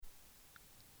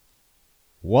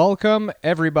Welcome,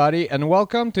 everybody, and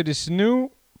welcome to this new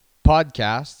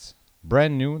podcast,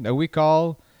 brand new, that we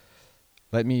call,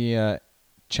 let me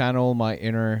channel my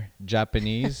inner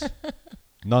Japanese,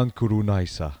 Nankuru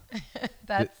Naisa.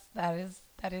 That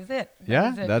is it. That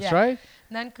Yeah, is it. that's Yeah. right.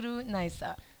 Nankuru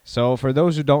Naisa. So, for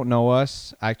those who don't know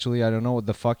us, actually, I don't know what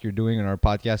the fuck you're doing in our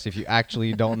podcast if you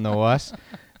actually don't know us.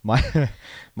 My,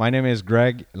 my name is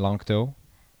Greg Longto,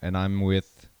 and I'm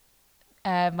with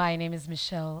My name is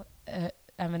Michelle.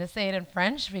 I'm going to say it in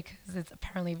French because it's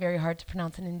apparently very hard to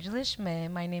pronounce in English.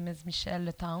 My name is Michelle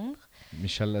Le Tendre,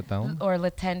 Michel Letown. or Le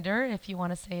Tender if you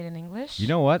want to say it in English. You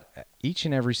know what? Each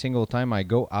and every single time I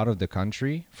go out of the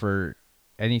country for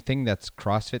anything that's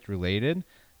CrossFit related,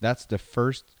 that's the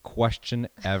first question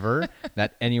ever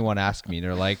that anyone asks me.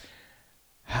 They're like,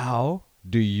 "How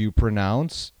do you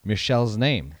pronounce Michelle's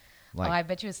name?" I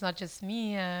bet you it's not just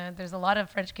me. There's a lot of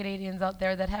French Canadians out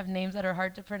there that have names that are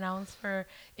hard to pronounce for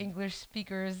English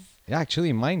speakers. Yeah,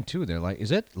 actually, mine too. They're like,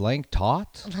 "Is it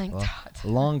Langtot? Langtot.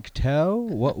 Longto?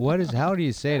 What is? How do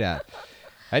you say that?"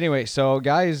 Anyway, so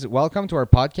guys, welcome to our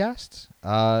podcast.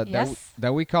 Yes.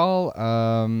 That we call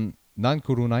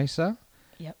Nankurunaisa.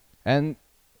 Yep. And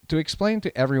to explain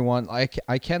to everyone, I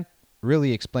can't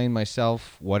really explain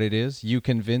myself what it is. You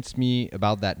convinced me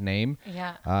about that name.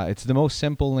 Yeah. It's the most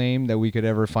simple name that we could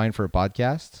ever find for a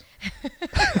podcast.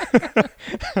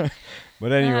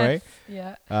 But anyway,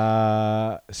 Yeah.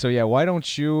 so yeah, why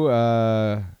don't you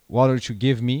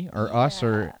give me or us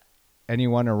or Yeah.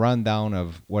 anyone a rundown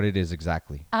of what it is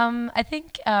exactly? I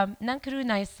think Nankuru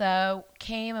Naisa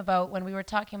came about when we were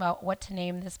talking about what to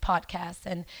name this podcast.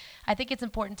 And I think it's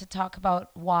important to talk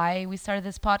about why we started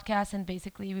this podcast. And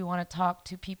basically, we want to talk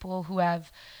to people who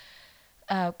have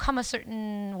come a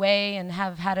certain way and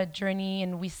have had a journey,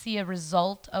 and we see a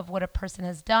result of what a person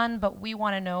has done, but we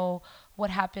want to know what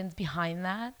happens behind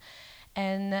that.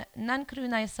 And Nankuru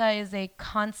Naisa is a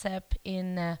concept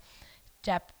in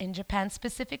Japan,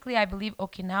 specifically, I believe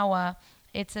Okinawa.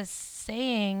 It's a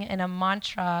saying and a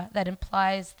mantra that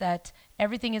implies that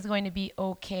everything is going to be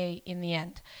okay in the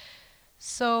end.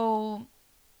 So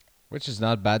Which is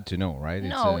not bad to know, right?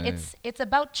 no, it's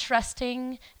about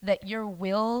trusting that your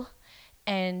will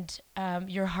and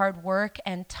your hard work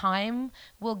and time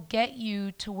will get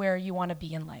you to where you want to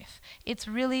be in life. It's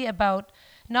really about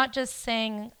not just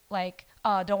saying like,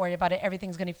 "Oh, don't worry about it.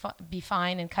 Everything's going to be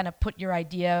fine," and kind of put your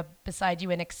idea beside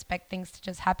you and expect things to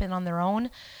just happen on their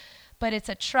own. But it's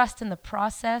a trust in the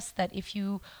process that if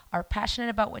you are passionate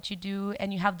about what you do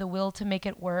and you have the will to make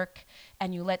it work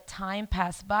and you let time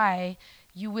pass by,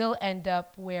 you will end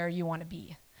up where you want to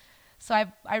be. So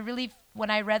I really, when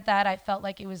I read that, I felt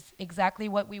like it was exactly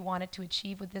what we wanted to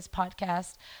achieve with this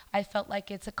podcast. I felt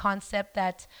like it's a concept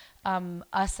that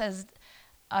us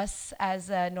as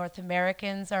North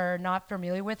Americans are not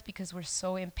familiar with because we're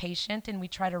so impatient and we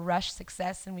try to rush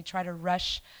success and we try to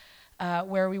rush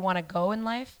where we want to go in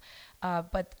life.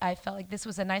 But I felt like this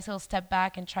was a nice little step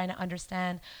back and trying to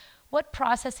understand what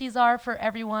processes are for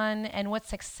everyone and what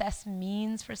success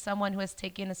means for someone who has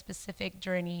taken a specific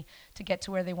journey to get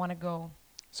to where they want to go.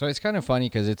 So it's kind of funny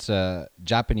because it's a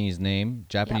Japanese name,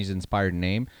 Japanese inspired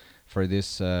name for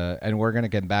this, and we're gonna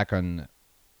get back on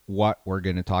what we're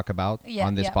gonna talk about Yeah,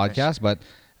 on this yeah, for podcast. sure.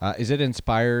 But is it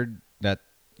inspired that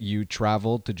you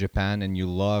traveled to Japan and you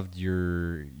loved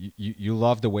you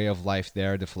loved the way of life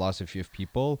there, the philosophy of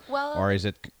people, Well, or is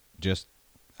it just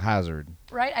hazard?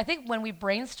 right. I think when we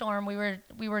brainstorm, we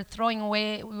were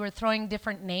throwing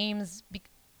different names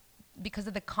because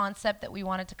of the concept that we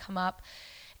wanted to come up.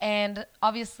 And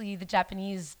obviously, the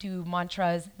Japanese do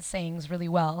mantras and sayings really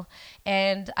well.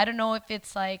 And I don't know if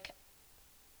it's like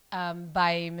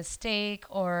by mistake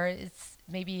or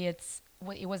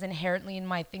it was inherently in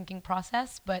my thinking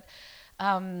process, but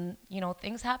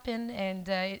things happen, and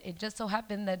it just so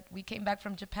happened that we came back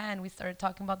from Japan. We started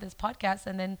talking about this podcast,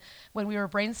 and then when we were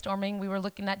brainstorming, we were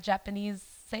looking at Japanese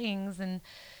sayings,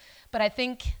 but I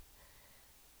think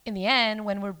in the end,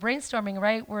 when we're brainstorming,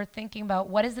 right, we're thinking about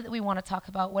what is it that we want to talk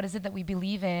about, what is it that we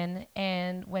believe in,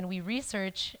 and when we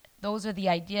research, those are the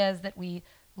ideas that we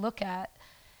look at.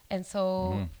 And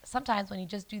so sometimes when you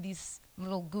just do these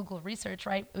little Google research,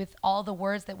 right, with all the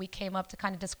words that we came up to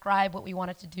kind of describe what we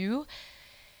wanted to do,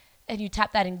 and you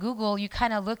tap that in Google, you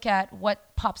kind of look at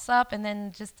what pops up, and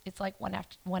then just it's like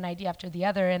one idea after the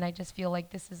other. And I just feel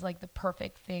like this is like the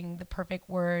perfect thing, the perfect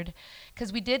word,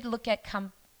 because we did look at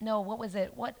no, what was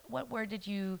it? What word did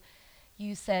you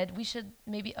said we should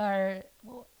maybe it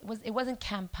wasn't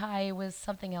kampai, it was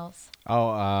something else.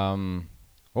 Oh,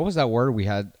 what was that word we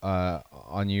had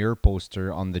on your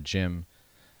poster on the gym,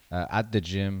 at the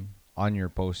gym on your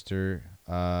poster?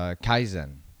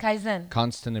 Kaizen. Kaizen.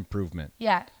 Constant improvement.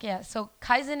 Yeah, yeah. So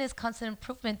Kaizen is constant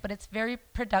improvement, but it's very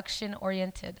production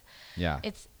oriented. Yeah.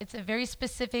 It's a very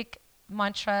specific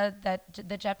mantra that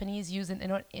the Japanese use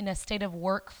in a state of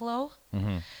workflow.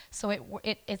 Mm-hmm. So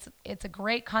it's a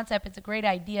great concept. It's a great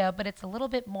idea, but it's a little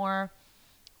bit more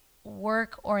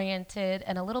work oriented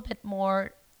and a little bit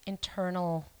more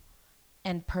internal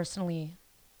and personally.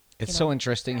 It's so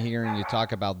interesting hearing you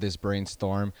talk about this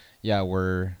brainstorm. Yeah,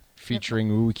 we're featuring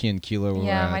Wookie and Kilo.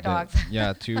 Yeah, my dogs.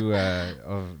 Yeah, two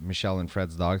of Michelle and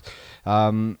Fred's dogs.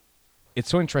 It's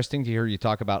so interesting to hear you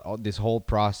talk about this whole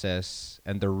process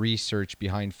and the research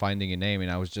behind finding a name.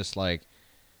 And I was just like,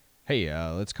 hey,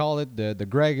 let's call it the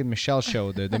Greg and Michelle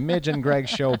show, the Midge and Greg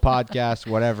show podcast,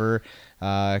 whatever,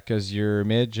 because you're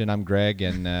Midge and I'm Greg,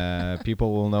 and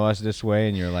people will know us this way.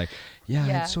 And you're like,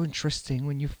 yeah, it's so interesting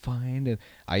when you find it.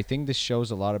 I think this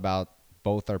shows a lot about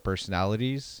both our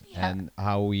personalities and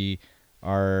how we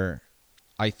are.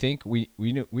 I think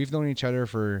we've known each other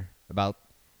for about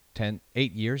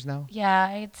 8 years now. Yeah,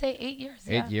 I'd say 8 years.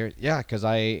 8 years. Yeah, because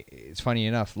it's funny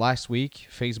enough. Last week,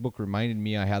 Facebook reminded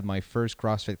me I had my first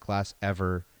CrossFit class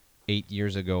ever 8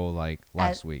 years ago, like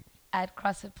last week. At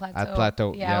CrossFit Plateau. At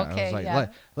Plateau. Yeah, I okay. was like,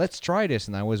 let's try this.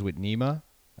 And I was with Nima.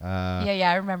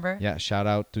 I remember. Yeah, shout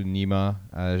out to Nima,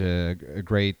 a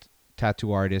great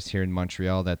tattoo artist here in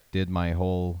Montreal that did my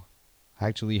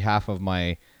actually half of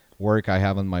my work I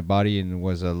have on my body, and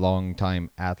was a long time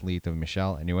athlete of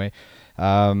Michelle anyway.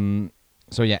 So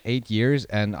yeah, 8 years,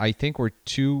 and I think we're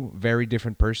two very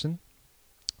different people,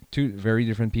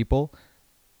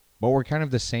 but we're kind of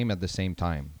the same at the same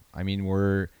time. I mean,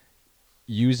 we're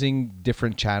using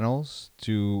different channels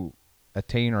to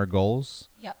attain our goals.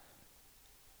 Yep.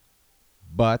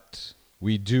 But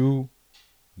we do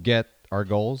get our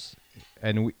goals,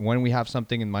 and when we have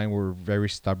something in mind, we're very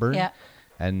stubborn. Yeah.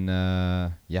 And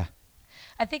I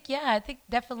think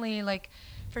definitely, like,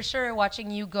 for sure, watching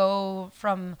you go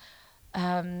from,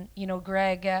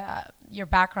 Greg, your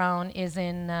background is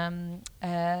in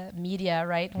media,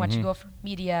 right? And once you go from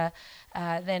media,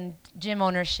 then gym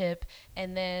ownership,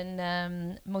 and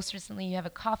then most recently you have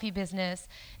a coffee business,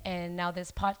 and now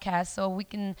this podcast. So we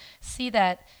can see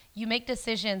that you make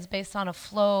decisions based on a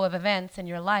flow of events in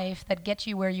your life that get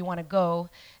you where you want to go,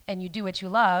 and you do what you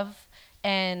love,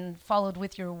 and followed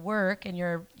with your work and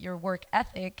your work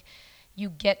ethic, you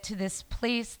get to this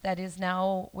place that is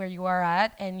now where you are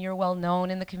at, and you're well known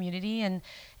in the community, and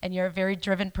you're a very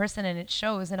driven person, and it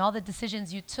shows. And all the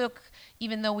decisions you took,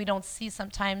 even though we don't see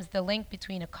sometimes the link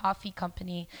between a coffee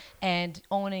company and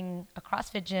owning a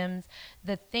CrossFit gyms,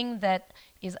 the thing that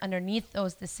is underneath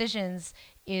those decisions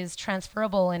is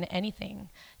transferable in anything.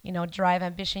 Drive,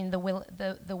 ambition, the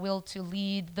will to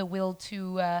lead, the will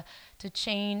to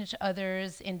change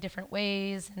others in different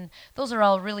ways, and those are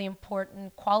all really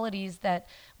important qualities that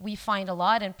we find a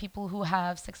lot in people who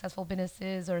have successful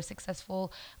businesses or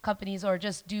successful companies, or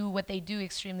just do what they do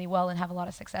extremely well and have a lot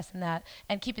of success in that.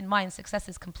 And keep in mind, success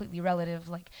is completely relative.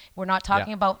 Like, we're not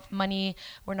talking about money,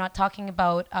 we're not talking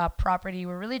about property.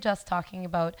 We're really just talking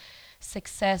about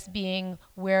success being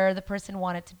where the person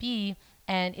wanted to be,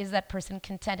 and is that person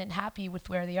content and happy with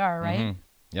where they are, right?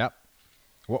 Mm-hmm. Yep.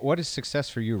 What is success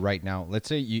for you right now? Let's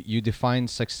say you define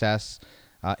success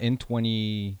in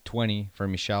 2020 for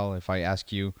Michelle. If I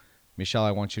ask you, Michelle,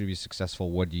 I want you to be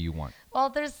successful, what do you want? Well,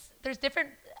 there's different,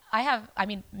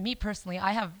 me personally,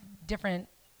 I have different,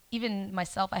 even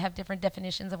myself, I have different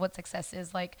definitions of what success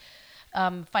is. Like,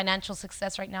 financial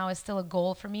success right now is still a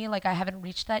goal for me. Like, I haven't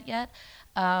reached that yet.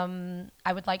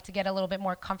 I would like to get a little bit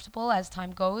more comfortable as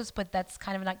time goes, but that's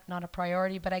kind of not a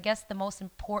priority. But I guess the most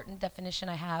important definition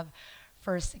I have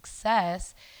for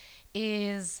success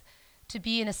is to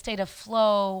be in a state of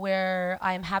flow where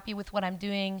I'm happy with what I'm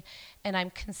doing and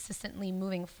I'm consistently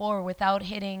moving forward without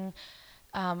hitting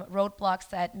roadblocks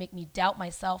that make me doubt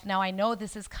myself. Now, I know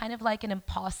this is kind of like an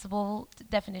impossible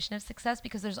definition of success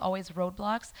because there's always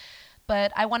roadblocks,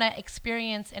 but I want to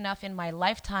experience enough in my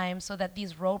lifetime so that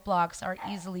these roadblocks are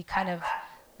easily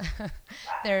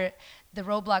the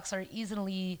roadblocks are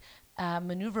easily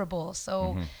maneuverable.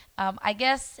 So I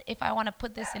guess if I want to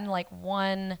put this in like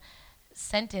one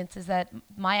sentence, is that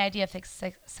my idea of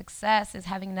success is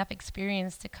having enough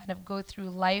experience to kind of go through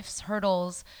life's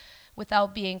hurdles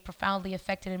without being profoundly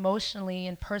affected emotionally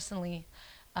and personally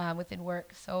within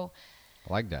work. So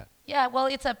I like that. Yeah, well,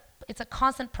 it's a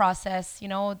constant process,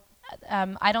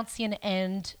 I don't see an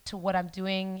end to what I'm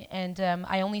doing, and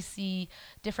I only see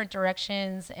different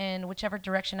directions, and whichever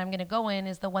direction I'm going to go in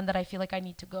is the one that I feel like I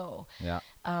need to go. Yeah.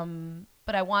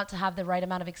 But I want to have the right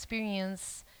amount of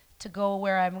experience to go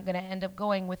where I'm going to end up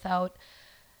going without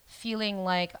feeling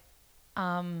like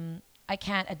I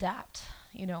can't adapt.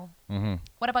 you know. Hmm.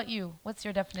 What about you? What's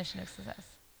your definition of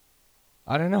success?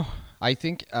 I don't know. I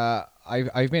think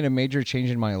I've made a major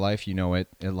change in my life. You know it,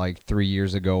 like 3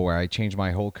 years ago, where I changed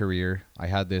my whole career. I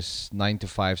had this 9 to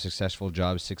 5 successful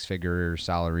job, 6 figure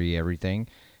salary, everything,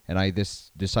 and I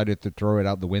decided to throw it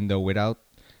out the window without.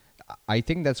 I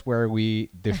think that's where we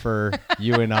differ,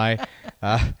 you and I.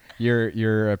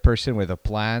 You're a person with a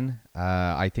plan.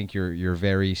 I think you're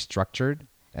very structured,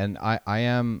 and I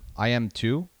am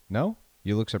too. No,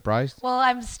 you look surprised. Well,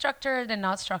 I'm structured and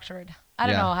not structured. I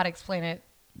don't Yeah. know how to explain it.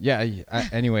 Yeah.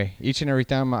 Anyway, each and every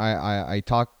time I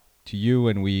talk to you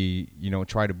and we,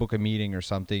 try to book a meeting or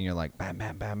something, you're like, bam,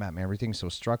 bam, bam, bam. Everything's so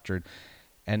structured.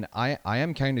 And I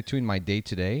am kind of too in my day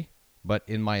to day, but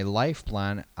in my life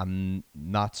plan, I'm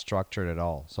not structured at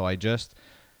all. So I just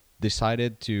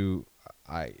decided to,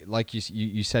 like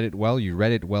you said it well, you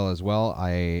read it well as well.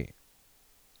 I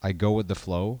go with the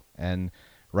flow. And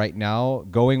right now,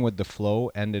 going with the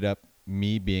flow ended up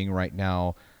me being right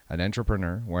now an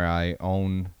entrepreneur where I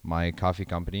own my coffee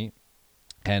company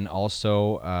and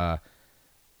also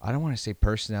I don't want to say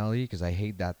personality because I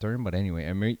hate that term, but anyway,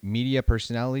 a media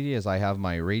personality as I have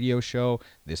my radio show,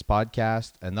 this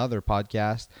podcast, another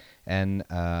podcast, and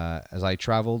as I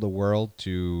travel the world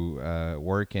to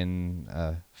work in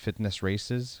fitness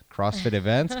races, CrossFit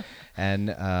events, and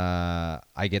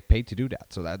I get paid to do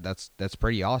that. So that's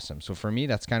pretty awesome. So for me,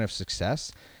 that's kind of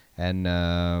success, and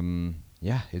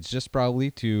yeah, it's just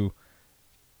probably to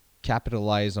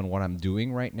capitalize on what I'm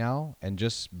doing right now and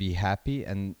just be happy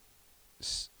and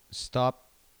stop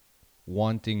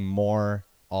wanting more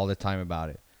all the time about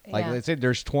it. Like, Yeah. let's say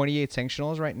there's 28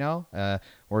 sanctionals right now.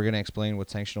 We're going to explain what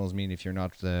sanctionals mean if you're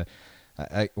not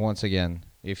once again,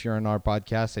 if you're on our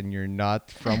podcast and you're not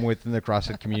from within the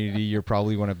CrossFit community, you're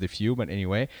probably one of the few. But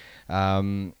anyway,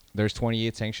 there's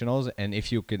 28 sanctionals. And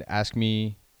if you would ask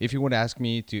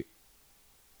me to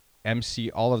MC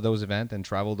all of those events and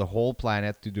travel the whole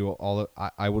planet to do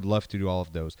I would love to do all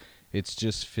of those. It's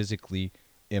just physically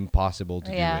impossible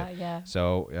to do Yeah, it. yeah.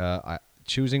 So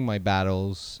choosing my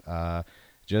battles,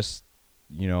 just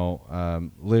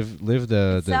live It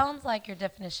the sounds like your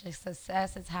definition of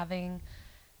success is having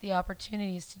the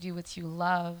opportunities to do what you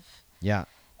love yeah.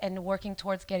 and working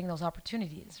towards getting those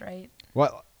opportunities, right?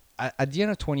 Well, at the end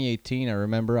of 2018, I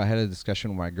remember I had a discussion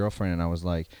with my girlfriend, and I was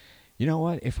like, you know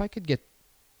what? If I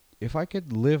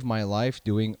could live my life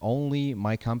doing only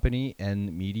my company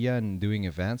and media and doing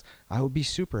events, I would be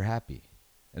super happy.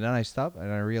 And then I stopped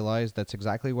and I realized that's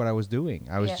exactly what I was doing.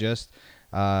 I was Yeah. just,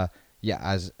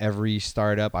 as every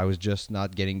startup, I was just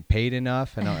not getting paid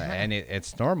enough. And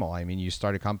it's normal. I mean, you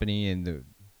start a company in the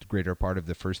greater part of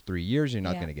the first 3 years, you're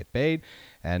not Yeah. going to get paid.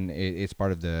 And it's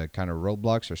part of the kind of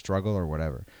roadblocks or struggle or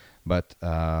whatever. But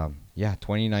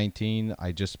 2019,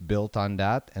 I just built on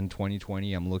that, and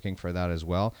 2020, I'm looking for that as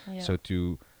well. Yeah. So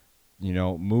to,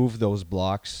 move those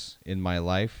blocks in my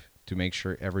life to make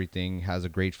sure everything has a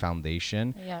great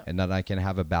foundation, Yeah. and that I can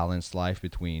have a balanced life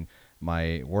between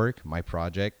my work, my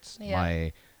projects,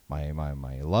 Yeah. my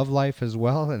love life as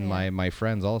well, and Yeah. my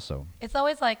friends also. It's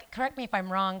always like, correct me if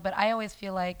I'm wrong, but I always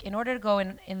feel like in order to go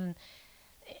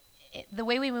the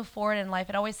way we move forward in life,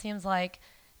 it always seems like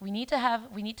we need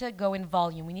to go in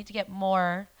volume. We need to get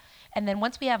more. And then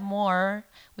once we have more,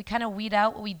 we kind of weed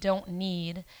out what we don't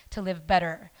need to live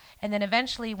better. And then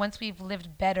eventually, once we've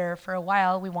lived better for a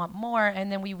while, we want more.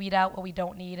 And then we weed out what we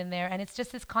don't need in there. And it's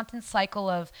just this constant cycle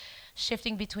of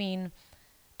shifting between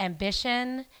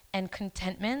ambition and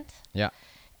contentment. Yeah.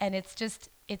 And it's just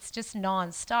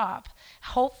nonstop.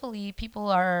 Hopefully, people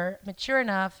are mature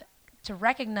enough to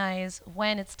recognize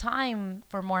when it's time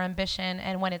for more ambition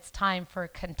and when it's time for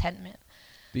contentment.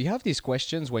 Do you have these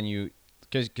questions when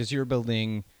because you're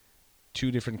building two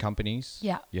different companies?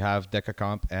 Yeah. You have Deca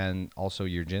Comp and also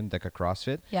your gym, Deca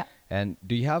CrossFit. Yeah. And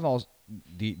do you have all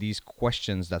these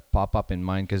questions that pop up in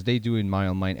mind? Because they do in my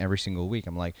own mind every single week.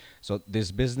 I'm like, so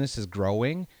this business is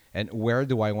growing, and where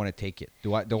do I want to take it?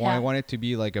 Do I Yeah. want it to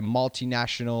be like a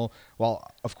multinational? Well,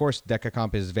 of course, Deca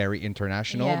Comp is very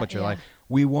international, Yeah, but you're yeah. like,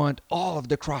 we want all of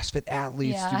the CrossFit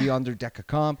athletes to Yeah. be under Deca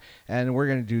Comp, and we're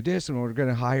going to do this, and we're going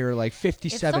to hire like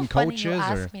 57 It's so coaches. funny you or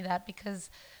ask me that because,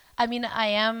 I mean, I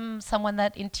am someone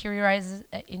that interiorizes.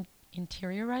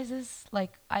 Interiorizes.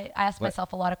 Like I ask Let-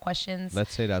 myself a lot of questions.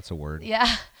 Let's say that's a word.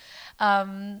 Yeah.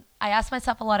 I ask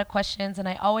myself a lot of questions, and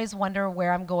I always wonder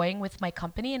where I'm going with my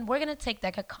company. And we're going to take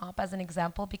Deca Comp as an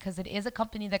example because it is a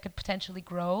company that could potentially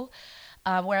grow.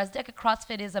 Whereas Deca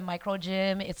CrossFit is a micro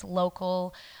gym, it's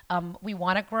local. We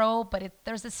want to grow, but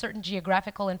there's a certain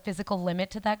geographical and physical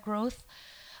limit to that growth.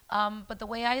 But the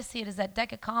way I see it is that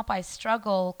Decacomp, I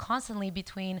struggle constantly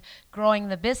between growing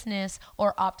the business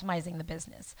or optimizing the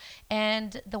business.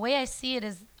 And the way I see it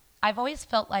is I've always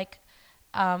felt like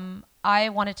I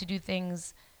wanted to do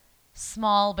things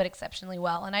small but exceptionally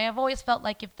well. And I have always felt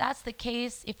like if that's the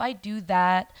case, if I do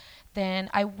that, then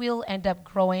I will end up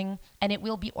growing, and it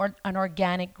will be an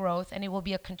organic growth, and it will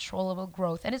be a controllable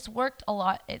growth. And it's worked a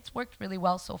lot. It's worked really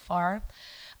well so far.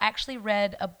 I actually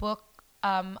read a book.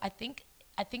 I think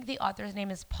the author's name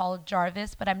is Paul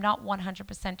Jarvis, but I'm not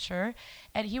 100% sure.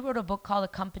 And he wrote a book called A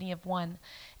Company of One.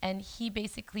 And he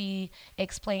basically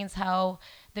explains how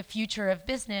the future of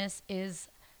business is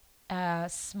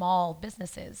small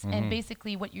businesses. And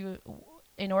basically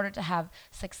in order to have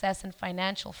success and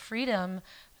financial freedom,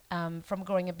 from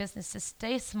growing a business, to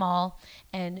stay small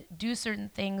and do certain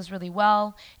things really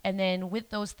well. And then with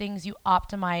those things, you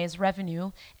optimize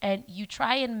revenue and you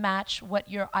try and match what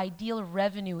your ideal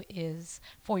revenue is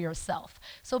for yourself.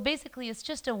 So basically, it's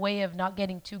just a way of not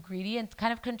getting too greedy and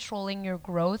kind of controlling your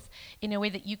growth in a way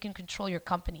that you can control your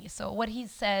company. So what he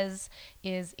says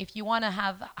is if you want to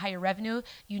have higher revenue,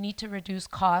 you need to reduce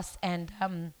costs and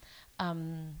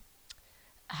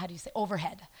how do you say,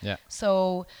 overhead. Yeah.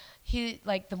 So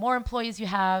the more employees you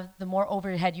have, the more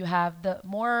overhead you have, the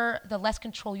less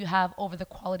control you have over the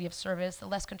quality of service, the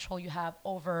less control you have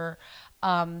over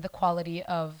the quality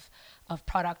of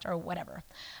product or whatever.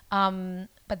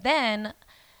 But then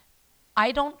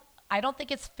I don't think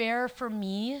it's fair for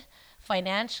me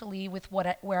financially with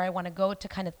where I want to go to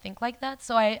kind of think like that.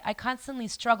 So I constantly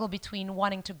struggle between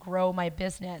wanting to grow my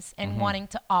business and wanting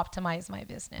to optimize my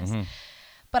business.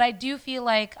 But I do feel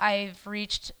like I've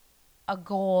reached a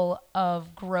goal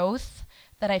of growth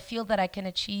that I feel that I can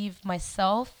achieve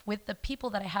myself with the people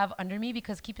that I have under me.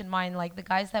 Because keep in mind, like the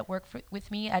guys that work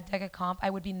with me at Decacomp, I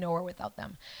would be nowhere without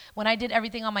them. When I did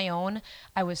everything on my own,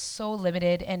 I was so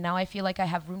limited. And now I feel like I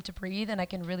have room to breathe and I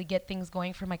can really get things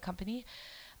going for my company.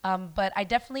 But I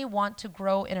definitely want to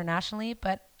grow internationally,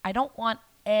 but I don't want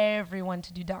everyone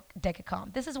to do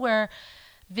Decacomp. This is where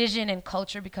vision and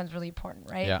culture becomes really important,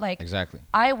 right? Yeah, like exactly.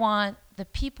 I want the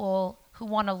people who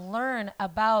want to learn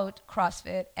about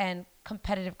CrossFit and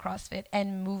competitive CrossFit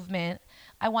and movement.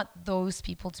 I want those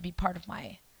people to be part of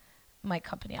my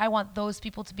company. I want those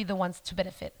people to be the ones to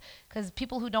benefit, because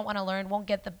people who don't want to learn won't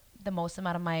get the most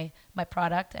amount of my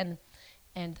product. And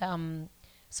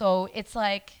so it's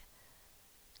like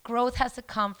growth has to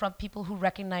come from people who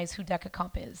recognize who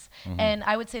Decacomp is. And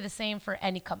I would say the same for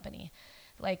any company.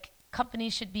 Like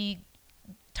companies should be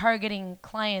targeting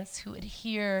clients who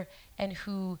adhere and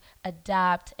who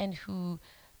adapt and who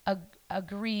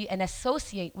agree and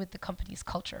associate with the company's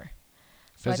culture.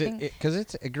 So Because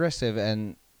it's aggressive.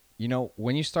 And, you know,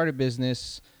 when you start a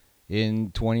business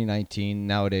in 2019,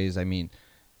 nowadays, I mean,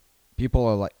 people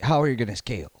are like, how are you going to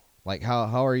scale? Like,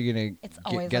 how are you going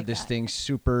to get this thing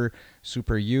super,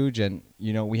 super huge? And,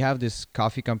 you know, we have this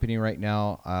coffee company right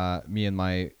now. Me and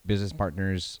my business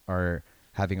partners are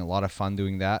having a lot of fun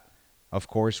doing that. Of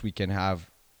course, we can have,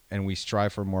 and we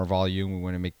strive for more volume. We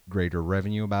want to make greater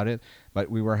revenue about it. But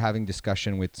we were having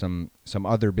discussion with some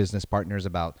other business partners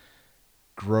about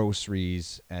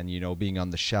groceries and, you know, being on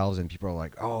the shelves. And people are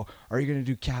like, oh, are you going to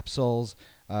do capsules?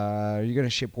 Are you going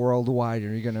to ship worldwide?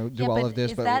 Are you going to do all of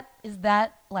this? Is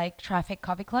that like Traffic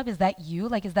Coffee Club? Is that you?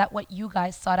 Like, is that what you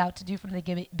guys sought out to do from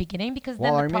the beginning? Because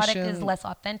then the product is less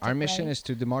authentic. Our mission is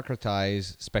to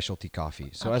democratize specialty coffee.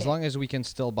 So as long as we can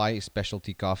still buy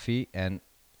specialty coffee and,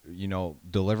 you know,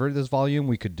 deliver this volume,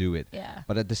 we could do it. Yeah.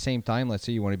 But at the same time, let's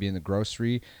say you want to be in the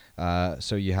grocery,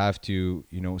 so you have to,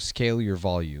 you know, scale your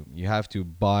volume. You have to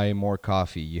buy more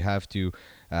coffee. You have to,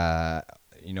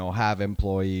 you know, have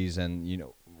employees and, you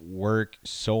know, work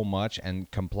so much and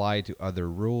comply to other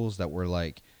rules that we're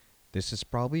like, this is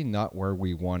probably not where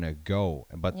we want to go,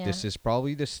 but this is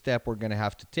probably the step we're going to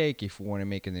have to take if we want to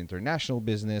make an international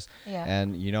business.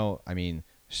 And, you know, I mean,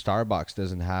 Starbucks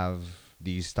doesn't have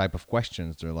these type of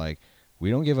questions. They're like, we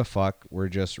don't give a fuck. We're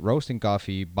just roasting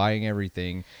coffee, buying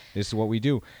everything. This is what we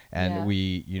do. And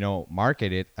we, you know,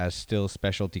 market it as still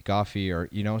specialty coffee, or,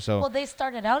 you know, so. Well, they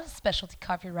started out as specialty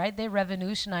coffee, right? They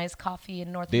revolutionized coffee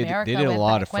in North America. They did a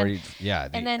lot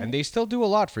and they still do a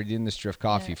lot for the industry of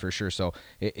coffee, for sure. So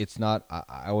it's not,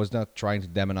 I was not trying to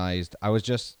demonize. I was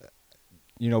just,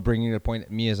 you know, bringing the point,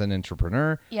 me as an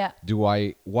entrepreneur. Yeah.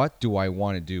 What do I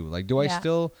want to do? Like, do I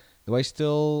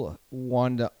still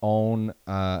want to own,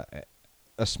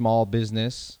 a small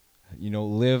business, you know,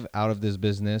 live out of this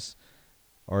business,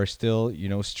 or still, you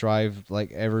know, strive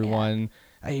like everyone?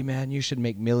 Hey man, you should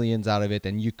make millions out of it,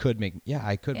 and you could make. Yeah,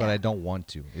 I could, but I don't want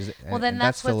to. Is it? Well, then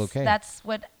that's still okay. That's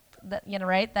what that, you know,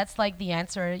 right? That's like the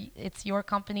answer. It's your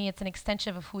company. It's an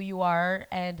extension of who you are,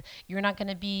 and you're not going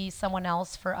to be someone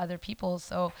else for other people.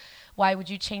 So why would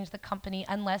you change the company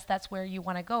unless that's where you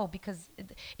want to go? Because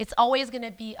it's always going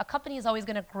to be, a company is always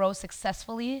going to grow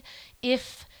successfully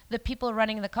if the people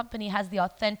running the company has the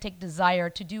authentic desire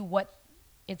to do what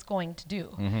it's going to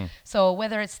do. So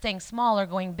whether it's staying small or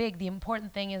going big, the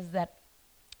important thing is that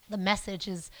the message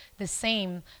is the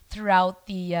same throughout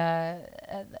the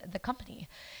company.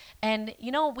 And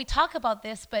you know, we talk about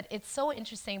this, but it's so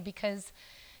interesting because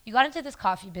you got into this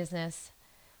coffee business,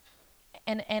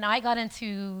 and I got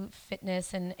into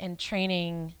fitness and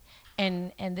training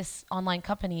and this online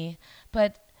company.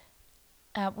 But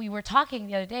we were talking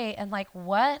the other day, and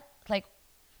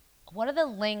what are the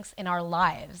links in our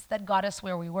lives that got us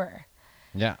where we were?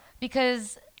 Yeah.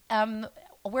 Because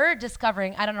we're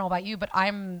discovering, I don't know about you, but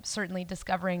I'm certainly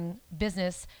discovering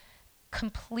business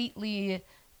completely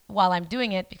while I'm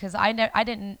doing it, because I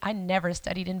never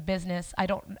studied in business. I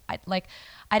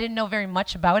didn't know very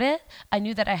much about it. I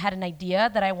knew that I had an idea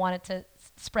that I wanted to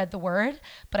spread the word,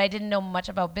 but I didn't know much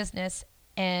about business.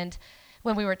 And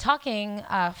when we were talking,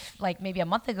 like maybe a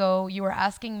month ago, you were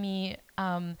asking me,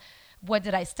 what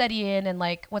did I study in, and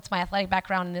like, what's my athletic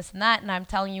background and this and that. And I'm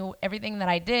telling you everything that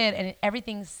I did, and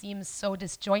everything seems so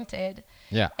disjointed.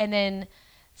 Yeah. And then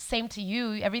same to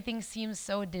you, everything seems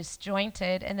so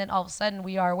disjointed. And then all of a sudden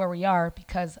we are where we are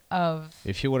because of.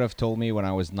 If you would have told me when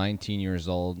I was 19 years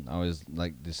old, I was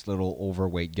like this little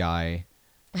overweight guy,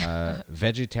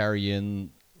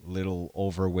 vegetarian, little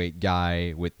overweight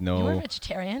guy with no. You were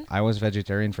vegetarian? I was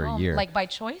vegetarian for a year. Like by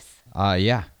choice?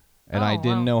 Yeah. And I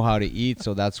didn't wow. know how to eat,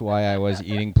 so that's why I was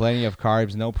eating plenty of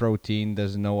carbs, no protein,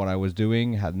 doesn't know what I was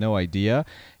doing, had no idea.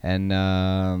 And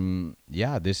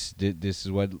this is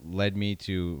what led me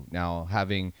to now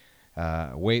having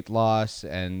weight loss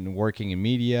and working in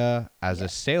media as a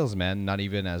salesman, not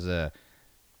even as a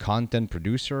content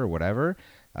producer or whatever.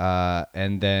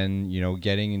 And then, you know,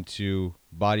 getting into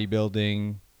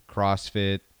bodybuilding,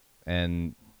 CrossFit,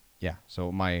 and yeah.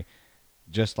 So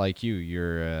just like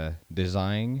you're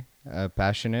design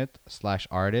passionate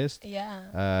 / artist.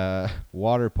 Yeah.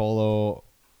 Water polo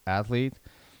athlete.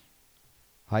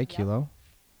 Hi, Yep. Kilo.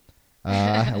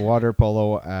 Water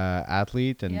polo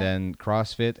athlete, and Yep. then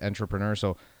CrossFit entrepreneur.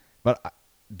 So, but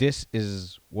this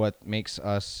is what makes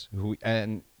us who,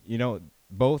 and you know,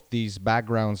 both these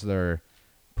backgrounds that are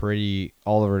pretty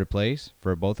all over the place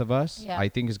for both of us, Yeah. I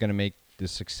think is going to make the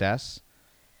success,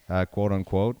 quote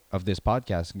unquote, of this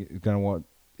podcast.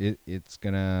 It's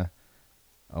gonna.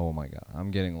 Oh my God,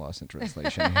 I'm getting lost in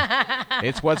translation here.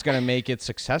 It's what's gonna make it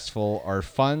successful or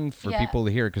fun for people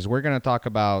to hear, because we're gonna talk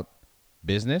about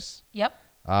business. Yep.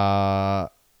 We're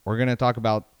gonna talk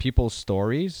about people's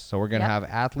stories. So we're gonna Yep. have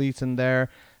athletes in there,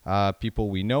 people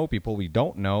we know, people we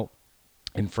don't know,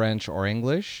 in French or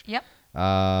English. Yep.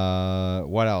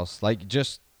 What else? Like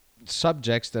just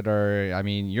subjects that are. I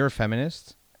mean, you're a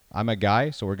feminist. I'm a guy,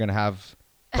 so we're gonna have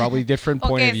probably different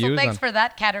point of Okay, views. so thanks for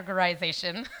that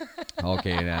categorization.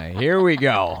 Okay, now here we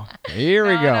go. Here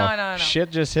we No, go. no.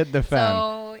 Shit just hit the fan.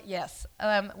 So yes,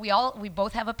 we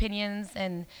both have opinions,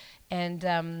 and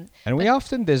And we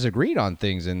often disagreed on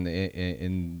things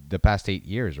in the past 8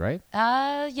 years, right?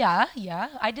 yeah,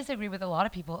 I disagree with a lot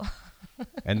of people.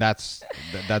 And that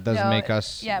doesn't make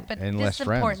us but any this less is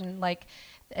friends. important. Like,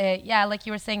 like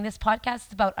you were saying, this podcast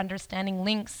is about understanding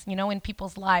links, you know, in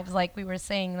people's lives. Like we were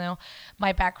saying, you know,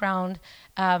 my background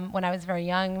when I was very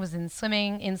young was in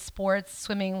swimming, in sports,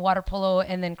 swimming, water polo,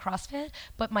 and then CrossFit.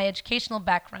 But my educational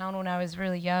background when I was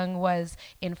really young was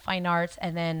in fine arts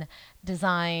and then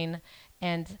design,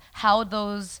 and how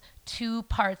those two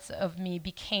parts of me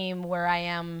became where I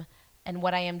am and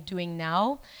what I am doing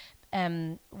now.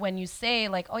 When you say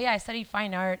like, oh yeah, I studied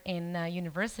fine art in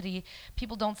university,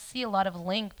 people don't see a lot of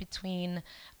link between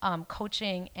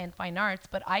coaching and fine arts,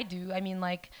 but I do. I mean,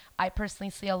 like, I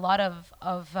personally see a lot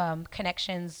of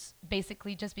connections,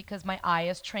 basically just because my eye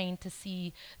is trained to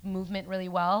see movement really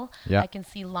well. Yeah. I can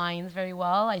see lines very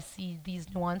well. I see these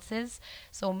nuances.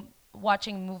 So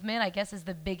watching movement, I guess, is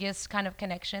the biggest kind of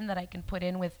connection that I can put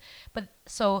in with.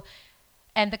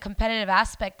 And the competitive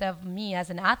aspect of me as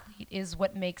an athlete is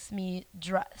what makes me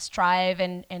strive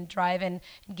and drive and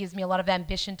gives me a lot of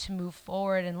ambition to move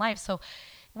forward in life. So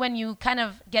when you kind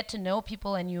of get to know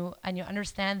people and you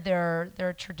understand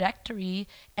their trajectory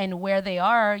and where they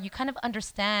are, you kind of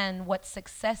understand what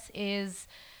success is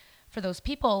for those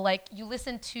people. Like, you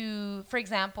listen to, for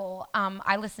example,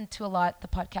 I listen to a lot the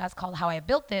podcast called How I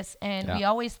Built This, and we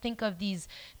always think of these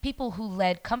people who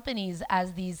led companies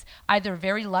as these either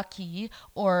very lucky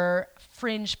or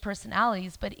fringe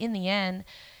personalities, but in the end,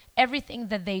 everything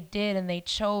that they did and they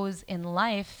chose in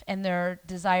life, and their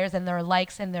desires and their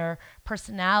likes and their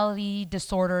personality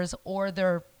disorders, or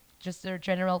their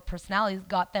general personalities,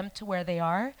 got them to where they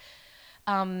are.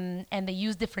 And they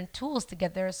use different tools to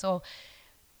get there. So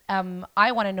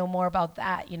I want to know more about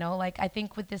that. Like, I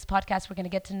think with this podcast, we're going to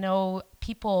get to know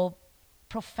people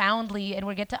profoundly, and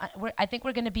I think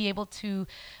we're going to be able to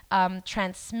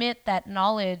transmit that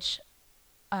knowledge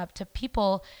to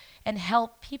people and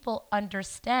help people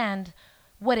understand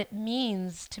what it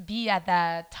means to be at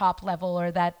that top level,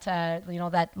 or that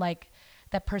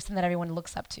that person that everyone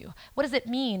looks up to. What does it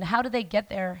mean? How do they get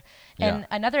there? Yeah. And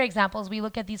another example is, we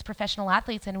look at these professional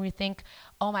athletes and we think,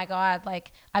 oh my God,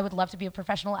 like, I would love to be a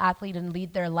professional athlete and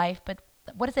lead their life. But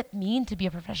what does it mean to be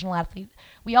a professional athlete?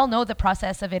 We all know the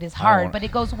process of it is hard, but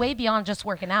it goes way beyond just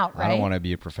working out, right? I don't want to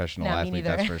be a professional No, me athlete,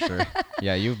 neither. that's for sure.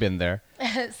 Yeah, you've been there.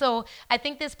 So I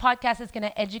think this podcast is going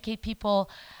to educate people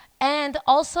and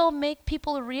also make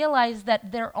people realize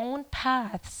that their own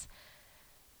paths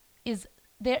is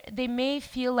there. They may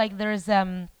feel like there's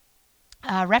a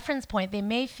reference point. They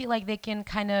may feel like they can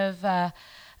kind of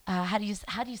how do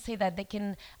you say that, they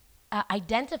can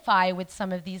identify with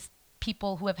some of these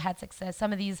people who have had success,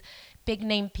 some of these big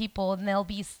name people, and they'll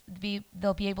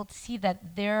be able to see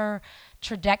that their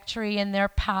trajectory and their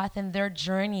path and their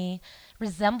journey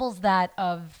resembles that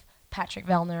of Patrick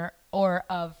Vellner, or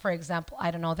of, for example, I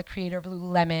don't know, the creator of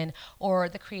Lululemon, or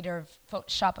the creator of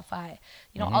Shopify.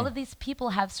 All of these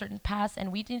people have certain paths,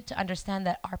 and we need to understand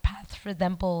that our path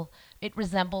resembles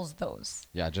those.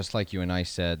 Yeah, just like you and I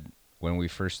said when we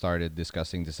first started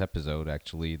discussing this episode,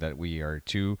 actually, that we are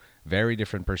two very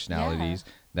different personalities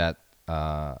that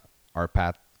our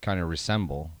path kind of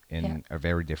resemble in a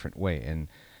very different way.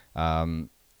 And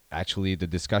actually, the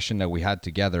discussion that we had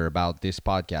together about this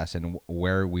podcast and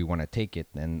where we want to take it,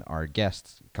 and our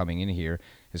guests coming in here,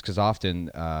 is because often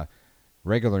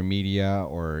regular media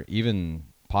or even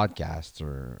podcasts,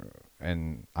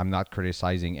 and I'm not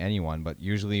criticizing anyone, but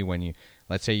usually when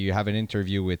let's say you have an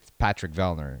interview with Patrick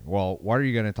Vellner, well, what are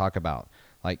you going to talk about?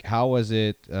 Like, how was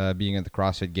it being at the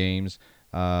CrossFit Games?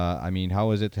 How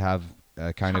was it to have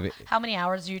how many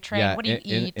hours do you train? What do you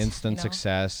eat? Instant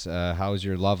success. How's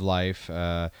your love life?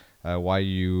 Why do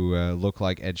you look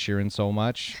like Ed Sheeran so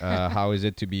much? How is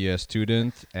it to be a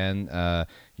student? And,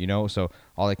 so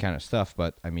all that kind of stuff.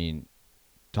 But,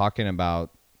 talking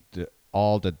about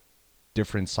all the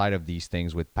different side of these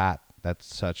things with Pat, that's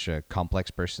such a complex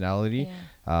personality.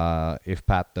 If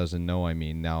Pat doesn't know,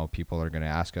 now people are going to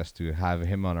ask us to have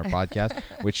him on our podcast,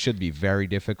 which should be very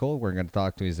difficult. We're going to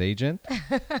talk to his agent.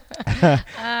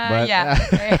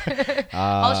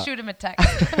 I'll shoot him a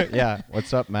text. Yeah.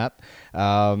 What's up, Matt?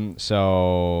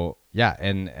 So yeah.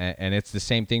 And it's the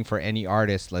same thing for any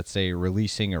artist, let's say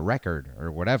releasing a record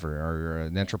or whatever, or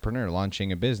an entrepreneur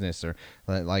launching a business, or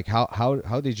like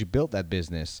how did you build that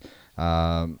business?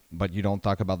 But you don't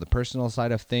talk about the personal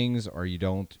side of things, or you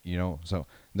don't, so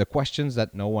the questions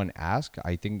that no one asks,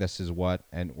 I think this is what,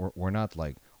 and we're not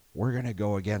like, we're going to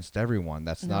go against everyone.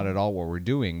 That's not at all what we're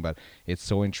doing, but it's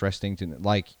so interesting to,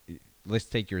 like, let's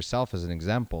take yourself as an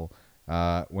example.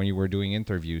 When you were doing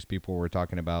interviews, people were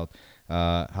talking about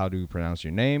how do you pronounce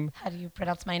your name? How do you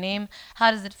pronounce my name?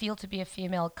 How does it feel to be a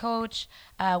female coach?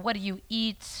 What do you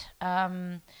eat?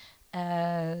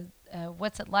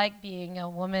 What's it like being a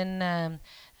woman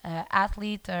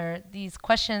athlete? Or these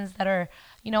questions that are,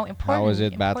 important. How is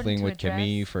it battling with address.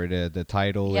 Camille for the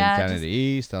title in Canada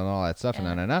East and all that stuff?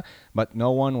 And But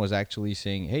no one was actually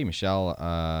saying, hey,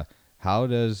 Michelle, how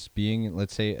does being,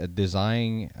 let's say, a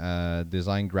design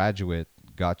graduate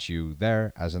got you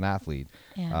there as an athlete?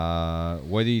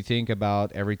 What do you think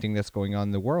about everything that's going on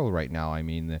in the world right now?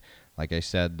 Like I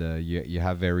said, you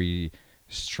have very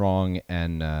strong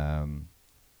and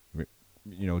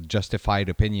justified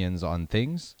opinions on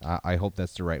things. I hope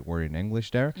that's the right word in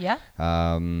English there. Yeah.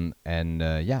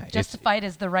 Justified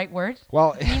is the right word.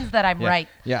 Well, it means that I'm right.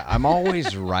 Yeah, I'm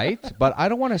always right, but I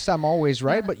don't want to say I'm always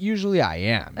right, but usually I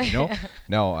am,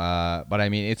 No, but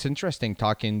it's interesting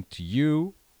talking to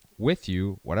you, with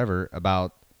you, whatever,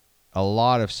 about a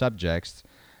lot of subjects.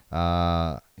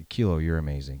 Kilo, you're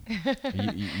amazing.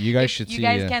 You guys should see. You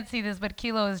guys can't see this, but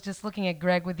Kilo is just looking at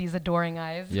Greg with these adoring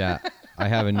eyes. Yeah, I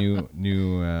have a new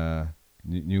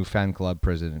fan club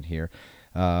president here.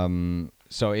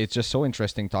 So it's just so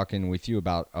interesting talking with you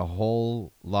about a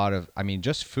whole lot of,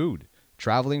 just food,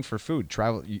 traveling for food.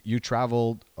 You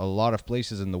traveled a lot of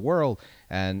places in the world,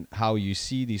 and how you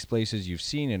see these places you've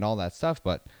seen and all that stuff,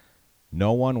 but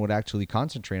no one would actually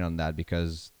concentrate on that,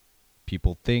 because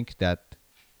people think that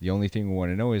the only thing we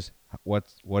want to know is what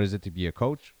is it to be a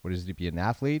coach? What is it to be an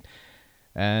athlete?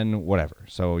 and whatever.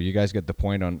 So you guys get the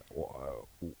point on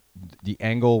the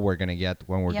angle we're gonna get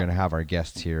when we're Yep. gonna have our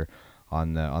guests here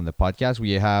on the podcast.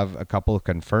 We have a couple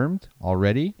confirmed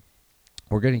already.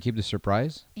 We're gonna keep the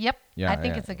surprise. Yep. Yeah, I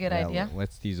think it's a good idea.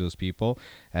 Let's tease those people,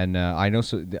 and I know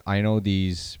I know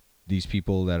these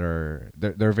people that are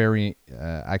they're very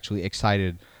actually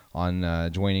excited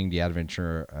on joining the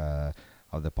adventure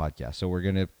of the podcast. So we're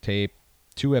gonna tape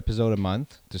 2 episodes a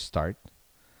month to start.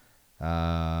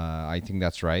 I think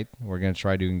that's right. We're gonna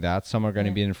try doing that. Some are gonna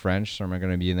Yeah. be in French, some are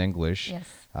gonna be in English.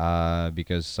 Yes.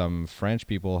 Because some French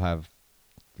people have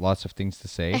lots of things to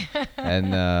say,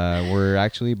 and we're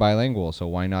actually bilingual. So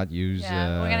why not use?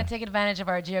 Yeah, we're gonna take advantage of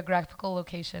our geographical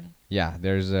location. Yeah,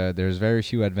 there's very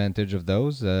few advantage of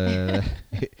those.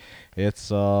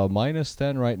 It's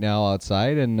 -10 right now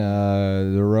outside, and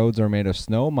the roads are made of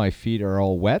snow. My feet are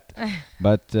all wet,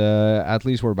 but at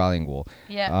least we're bilingual.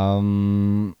 Yeah.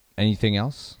 Anything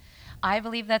else? I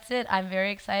believe that's it. I'm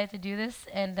very excited to do this,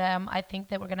 and I think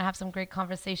that we're going to have some great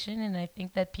conversation, and I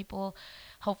think that people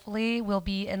hopefully will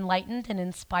be enlightened and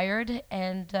inspired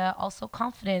and also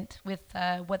confident with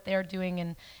what they're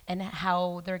doing and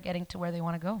how they're getting to where they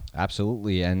want to go.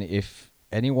 Absolutely. And if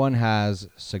anyone has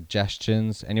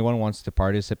suggestions, anyone wants to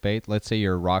participate, let's say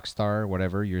you're a rock star,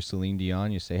 whatever, you're Celine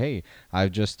Dion, you say, hey,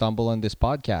 I've just stumbled on this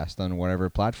podcast on whatever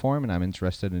platform and I'm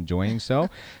interested in joining. So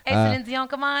Hey, Celine Dion,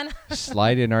 come on.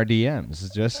 slide in our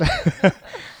DMs. Just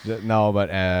no, but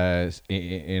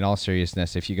in all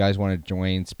seriousness, if you guys want to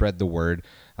join, spread the word.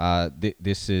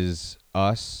 This is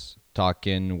us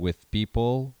talking with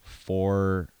people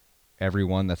for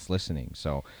everyone that's listening.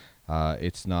 So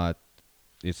it's not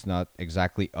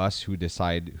exactly us who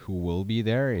decide who will be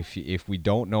there. If we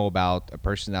don't know about a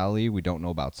personality, we don't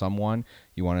know about someone,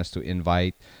 you want us to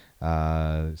invite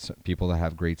people that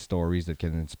have great stories that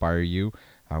can inspire you.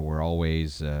 We're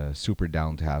always super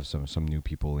down to have some new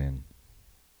people in.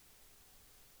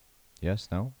 Yes,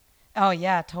 no? Oh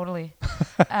yeah, totally.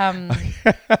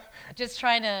 Just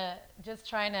trying to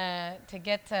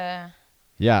get to.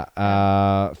 Yeah,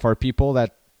 for people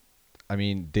that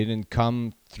didn't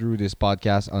come through this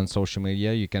podcast on social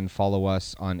media, you can follow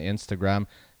us on Instagram,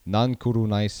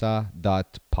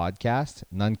 nankurunaisa.podcast.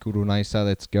 Nankurunaisa,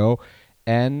 let's go.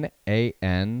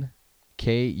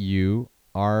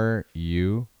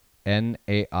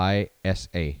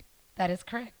 NANKURUNAISA. That is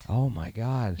correct. Oh my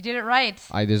God. You did it right.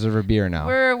 I deserve a beer now.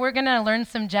 We're gonna learn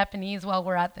some Japanese while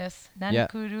we're at this. Yeah.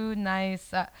 Nankuru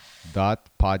nice.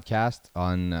 .podcast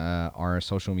on our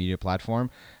social media platform.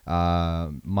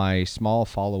 My small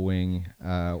following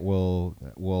will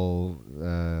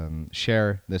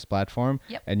share this platform,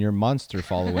 Yep. and your monster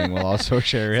following will also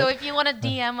share it. So if you want to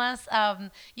DM us,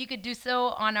 you could do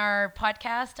so on our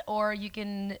podcast, or you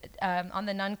can on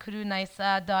the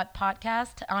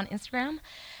nankurunaisa.podcast on Instagram,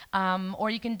 or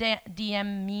you can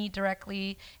DM me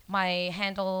directly. My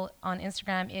handle on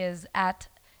Instagram is at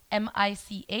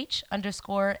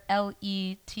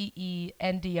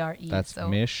MICH_LETENDRE. That's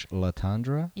Mish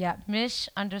Latandra. Yeah, Mish__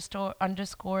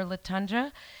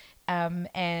 Latundra.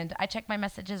 And I check my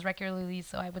messages regularly,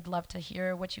 so I would love to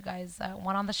hear what you guys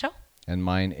want on the show. And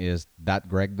mine is that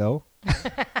Greg though.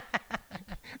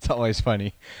 It's always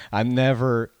funny. I'm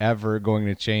never ever going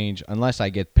to change unless I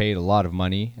get paid a lot of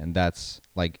money, and that's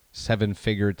like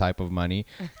 7-figure type of money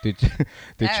to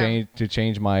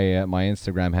change my my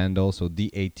Instagram handle. So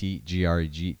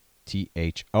DATGREGTHO.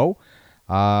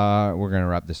 We're gonna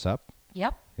wrap this up.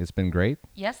 Yep. It's been great.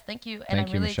 Yes, thank you. And Thank I'm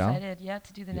you, really Michelle. excited,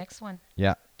 to do the next one.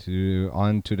 Yeah.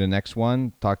 On to the next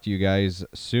one. Talk to you guys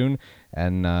soon,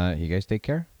 and you guys take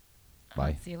care.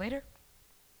 Bye. See you later.